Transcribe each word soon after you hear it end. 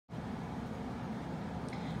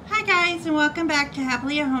Hi guys, and welcome back to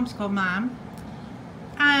Happily a Homeschool Mom.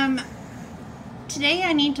 Today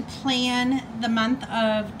I need to plan the month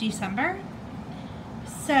of December.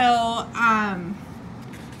 So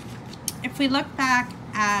if we look back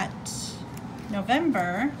at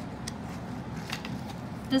November,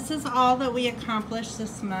 this is all that we accomplished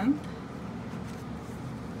this month.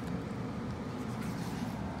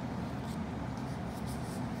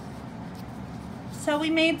 So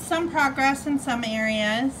we made some progress in some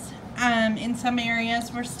areas. In some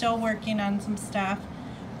areas we're still working on some stuff.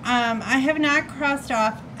 I have not crossed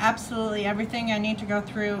off absolutely everything. I need to go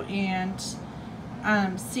through and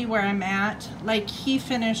see where I'm at. Like, he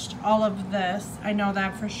finished all of this, I know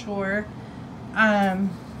that for sure. I'm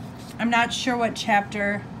not sure what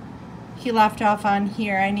chapter he left off on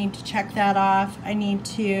here. I need to check that off. I need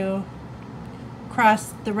to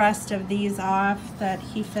cross the rest of these off that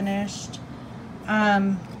he finished.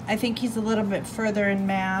 I think he's a little bit further in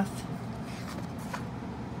math.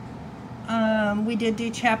 We did do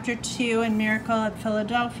chapter 2 in Miracle at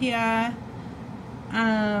Philadelphia.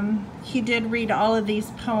 He did read all of these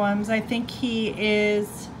poems. I think he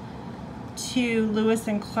is to Lewis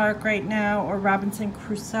and Clark right now, or Robinson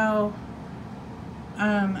Crusoe.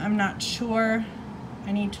 I'm not sure.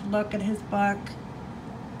 I need to look at his book.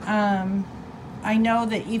 I know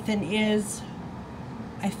that Ethan is,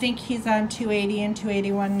 I think he's on 280 and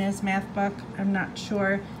 281 in his math book. I'm not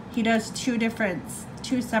sure. He does two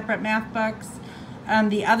separate math books.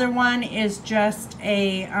 The other one is just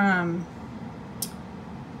a,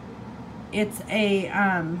 it's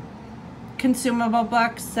a consumable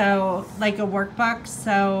book, so like a workbook.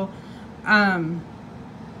 So I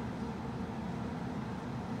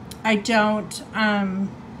don't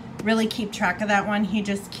really keep track of that one. He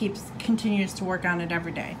just continues to work on it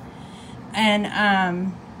every day.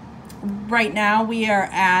 And right now we are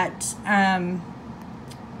at,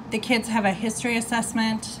 the kids have a history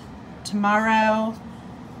assessment tomorrow.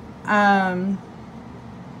 And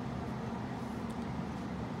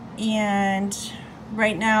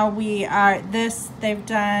right now we are, they've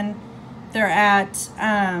done, they're at,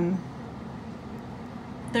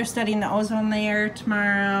 they're studying the ozone layer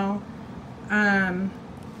tomorrow.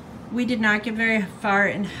 We did not get very far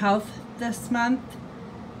in health this month.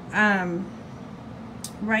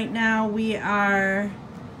 Right now we are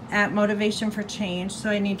at motivation for change, so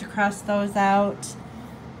I need to cross those out.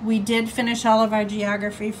 We did finish all of our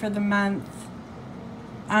geography for the month.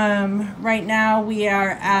 Right now we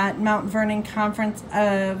are at Mount Vernon Conference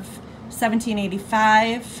of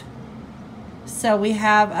 1785. So we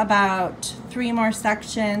have about 3 more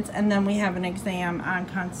sections, and then we have an exam on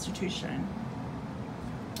Constitution.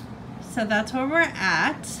 So that's where we're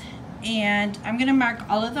at. And I'm going to mark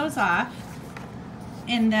all of those off,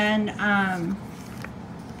 and then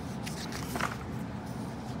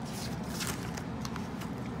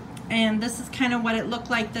and this is kind of what it looked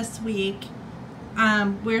like this week.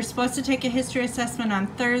 We were supposed to take a history assessment on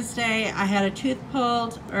Thursday. I had a tooth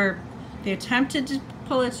pulled, or they attempted to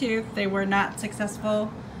pull a tooth. They were not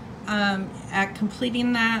successful at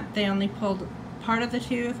completing that. They only pulled part of the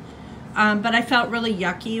tooth, but I felt really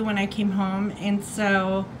yucky when I came home, and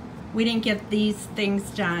so we didn't get these things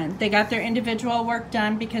done. They got their individual work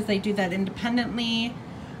done because they do that independently.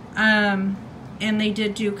 And they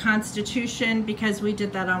did do Constitution because we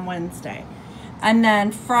did that on Wednesday. And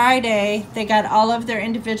then Friday, they got all of their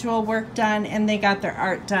individual work done, and they got their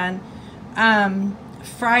art done.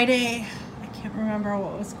 Friday, I can't remember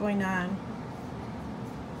what was going on.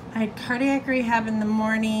 I had cardiac rehab in the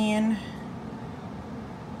morning.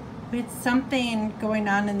 We had something going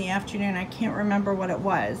on in the afternoon. I can't remember what it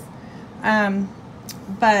was.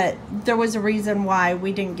 But there was a reason why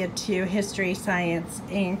we didn't get to history, science,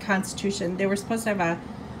 and Constitution. They were supposed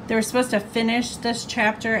to finish this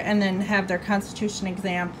chapter and then have their Constitution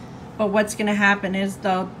exam. But what's going to happen is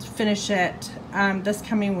they'll finish it this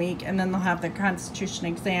coming week, and then they'll have their Constitution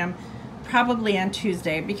exam probably on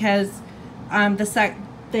Tuesday, because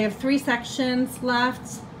they have 3 sections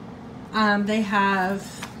left. They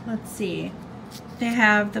have, let's see, they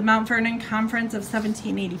have the Mount Vernon Conference of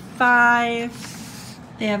 1785.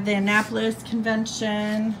 They have the Annapolis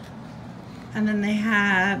Convention, and then they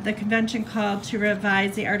have the convention called to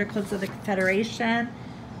revise the Articles of the Confederation,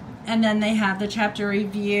 and then they have the chapter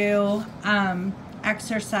review,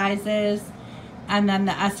 exercises, and then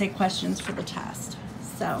the essay questions for the test.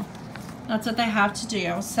 So that's what they have to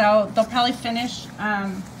do. So they'll probably finish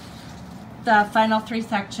the final 3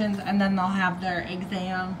 sections, and then they'll have their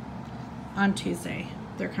exam on Tuesday,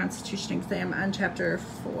 their Constitution exam on chapter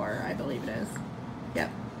 4, I believe it is. Yep.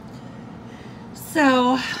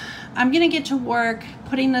 So I'm gonna get to work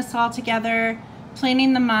putting this all together,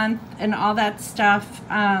 planning the month and all that stuff.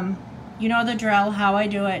 You know the drill, how I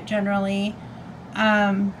do it generally.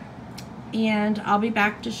 And I'll be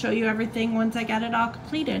back to show you everything once I get it all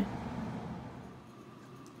completed.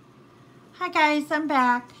 Hi guys, I'm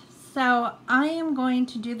back. So I am going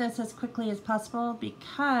to do this as quickly as possible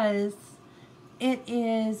because it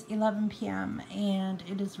is 11 p.m. and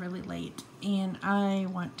it is really late and I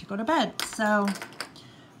want to go to bed. So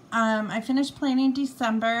I finished planning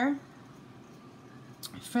December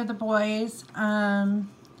for the boys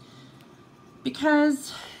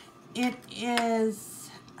because it is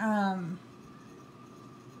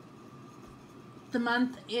the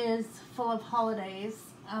month is full of holidays.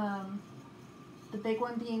 The big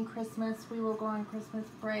one being Christmas. We will go on Christmas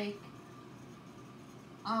break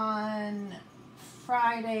on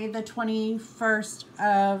Friday the 21st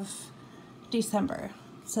of December.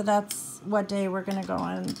 So that's what day we're going to go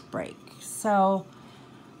on break. So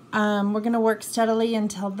we're going to work steadily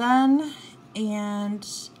until then and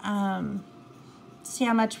see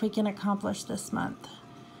how much we can accomplish this month.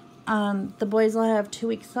 The boys will have 2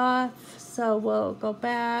 weeks off, so we'll go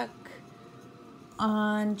back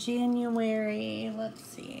on January, let's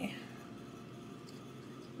see.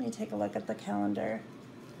 Let me take a look at the calendar.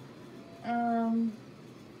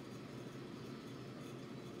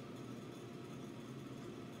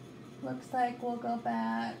 Looks like we'll go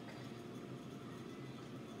back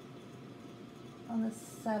on the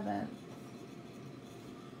 7th.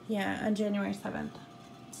 Yeah, on January 7th.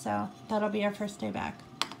 So that'll be our first day back.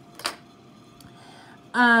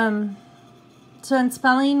 So in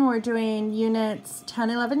spelling, we're doing units 10,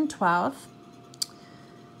 11, 12.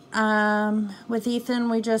 With Ethan,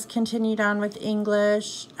 we just continued on with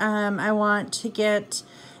English. I want to get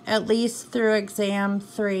at least through exam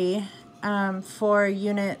 3 for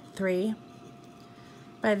unit 3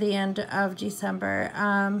 by the end of December.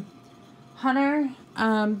 Hunter,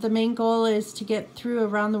 the main goal is to get through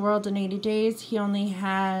Around the World in 80 Days. He only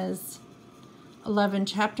has 11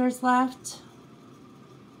 chapters left.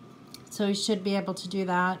 So he should be able to do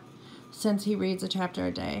that since he reads a chapter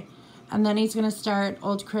a day. And then he's going to start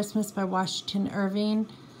Old Christmas by Washington Irving.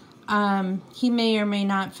 He may or may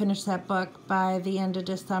not finish that book by the end of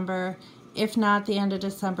December. If not the end of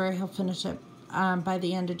December, he'll finish it by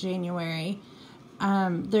the end of January.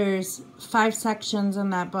 There's 5 sections in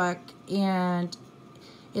that book, and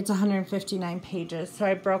it's 159 pages. So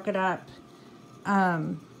I broke it up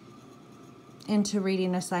into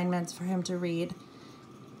reading assignments for him to read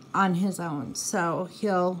on his own. So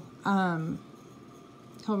he'll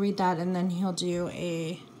read that and then he'll do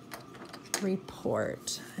a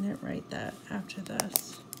report. I didn't write that after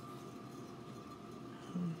this.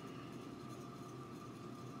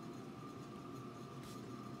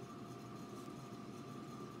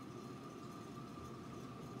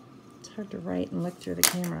 It's hard to write and look through the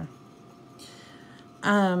camera.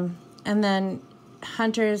 And then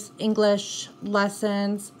Hunter's English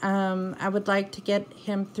lessons, I would like to get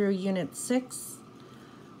him through Unit 6.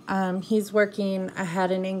 He's working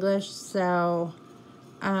ahead in English, so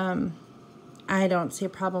I don't see a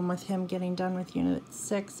problem with him getting done with Unit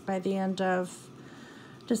 6 by the end of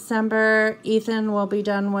December. Ethan will be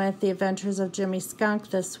done with The Adventures of Jimmy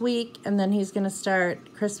Skunk this week, and then he's going to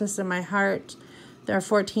start Christmas in My Heart. There are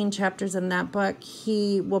 14 chapters in that book.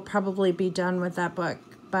 He will probably be done with that book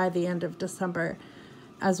by the end of December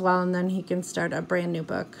as well, and then he can start a brand new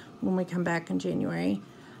book when we come back in January.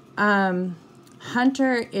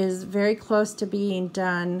 Hunter is very close to being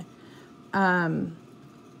done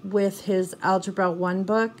with his Algebra 1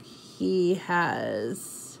 book. He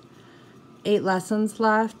has 8 lessons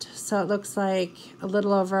left, so it looks like a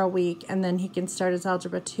little over a week, and then he can start his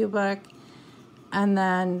Algebra 2 book, and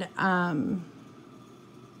then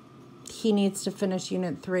he needs to finish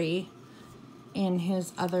Unit 3 in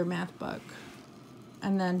his other math book.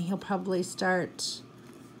 And then he'll probably start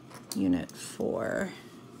Unit 4.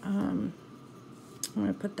 I'm going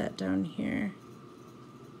to put that down here.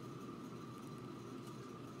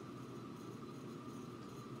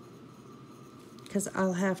 Because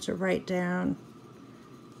I'll have to write down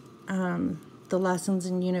the lessons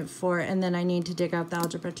in Unit 4, and then I need to dig out the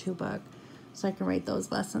Algebra 2 book so I can write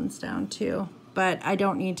those lessons down too. But I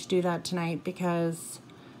don't need to do that tonight because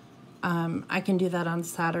I can do that on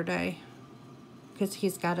Saturday, because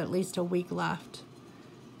he's got at least a week left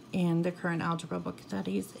in the current algebra book that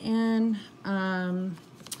he's in. I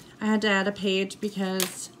had to add a page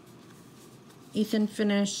because Ethan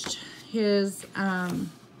finished his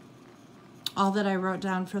all that I wrote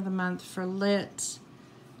down for the month for Lit.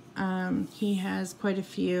 He has quite a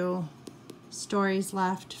few stories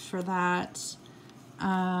left for that.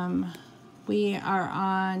 we are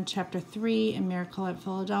on Chapter 3 in Miracle at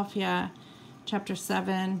Philadelphia, Chapter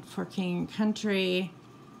 7 for King and Country.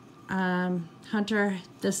 Hunter,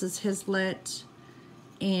 this is his lit,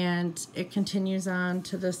 and it continues on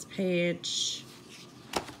to this page,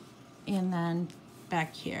 and then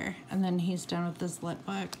back here, and then he's done with this lit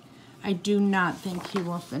book. I do not think he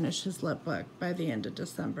will finish his lit book by the end of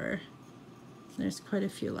December. There's quite a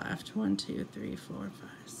few left. 1, 2, 3, 4, 5,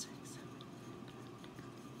 6, 7,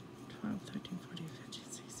 12, 13, 14, 15,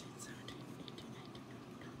 16, 17, 18, 19,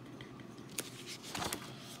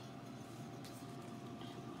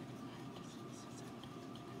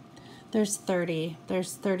 20.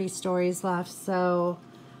 There's 30 stories left, so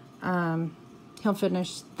he'll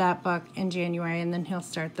finish that book in January, and then he'll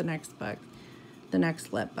start the next book, the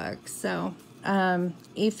next lit book. So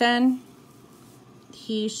Ethan,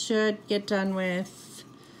 he should get done with,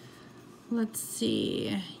 let's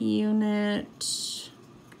see, unit,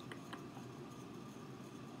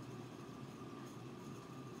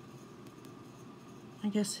 I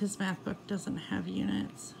guess his math book doesn't have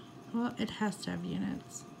units. Well, it has to have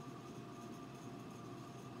units.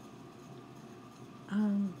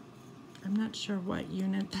 I'm not sure what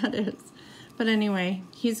unit that is, but anyway,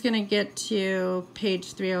 he's gonna get to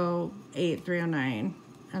page 308, 309,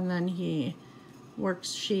 and then he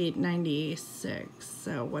worksheet 96,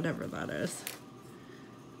 so whatever that is.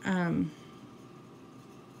 And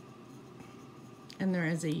there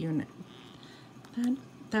is a unit.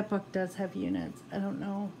 That book does have units. I don't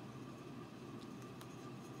know.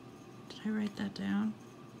 Did I write that down?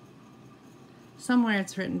 Somewhere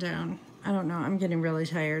it's written down. I don't know. I'm getting really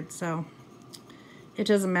tired, so it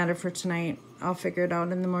doesn't matter for tonight. I'll figure it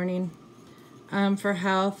out in the morning. For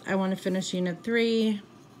health, I want to finish unit 3.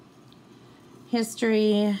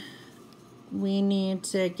 History, we need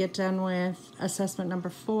to get done with assessment number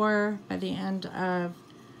 4 by the end of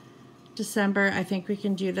December. I think we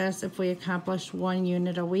can do this if we accomplish 1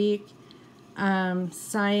 unit a week. Science,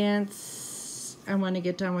 I want to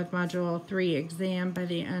get done with module 3 exam by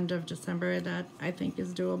the end of December. That I think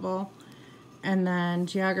is doable. And then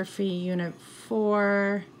geography unit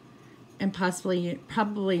 4 and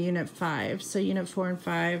probably unit 5. So unit 4 and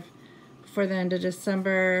 5 before the end of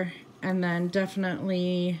December. And then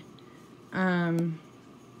definitely we'll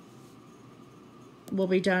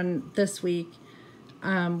be done this week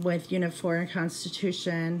with unit 4 in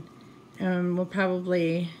Constitution. And we'll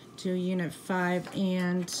probably do unit 5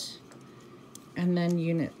 and then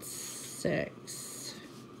unit 6.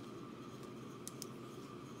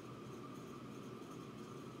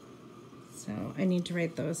 So I need to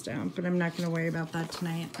write those down, but I'm not going to worry about that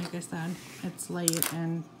tonight. Like I said, it's late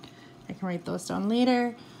and I can write those down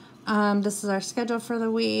later. This is our schedule for the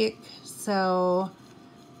week. So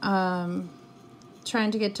trying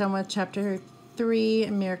to get done with chapter 3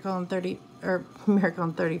 and Miracle on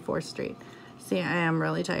 34th Street. See, I am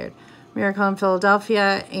really tired. Miracle in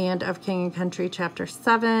Philadelphia and Of King and Country chapter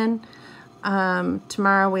 7.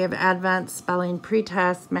 Tomorrow we have Advent, spelling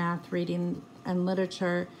pretest, math, reading and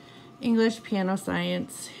literature, English, piano,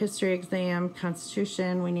 science, history exam,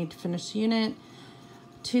 Constitution. We need to finish unit.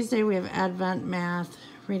 Tuesday we have Advent, math,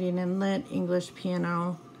 reading and lit, English,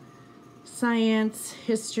 piano, science,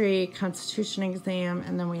 history, Constitution exam,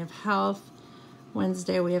 and then we have health.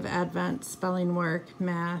 Wednesday we have Advent, spelling work,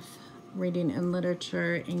 math, reading and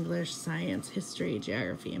literature, English, science, history,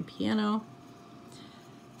 geography, and piano.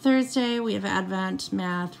 Thursday, we have Advent,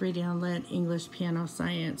 math, reading and lit, English, piano,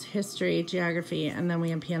 science, history, geography, and then we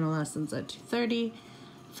have piano lessons at 2:30.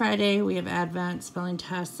 Friday, we have Advent, spelling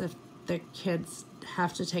tests if the kids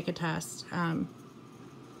have to take a test.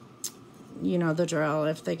 You know the drill.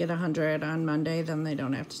 If they get 100 on Monday, then they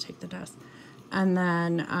don't have to take the test. And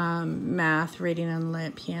then math, reading and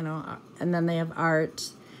lit, piano, and then they have art.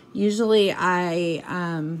 Usually I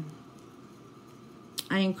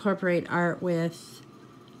incorporate art with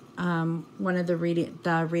one of the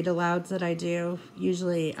read-alouds that I do,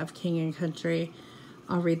 usually Of King and Country.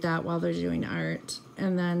 I'll read that while they're doing art.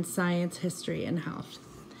 And then science, history, and health.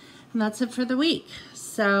 And that's it for the week.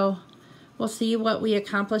 So we'll see what we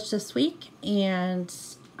accomplish this week. And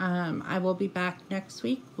I will be back next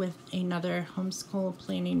week with another homeschool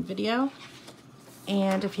planning video.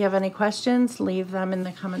 And if you have any questions, leave them in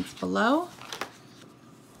the comments below.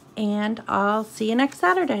 And I'll see you next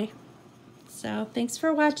Saturday. So thanks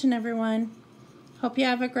for watching, everyone. Hope you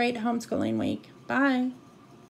have a great homeschooling week. Bye.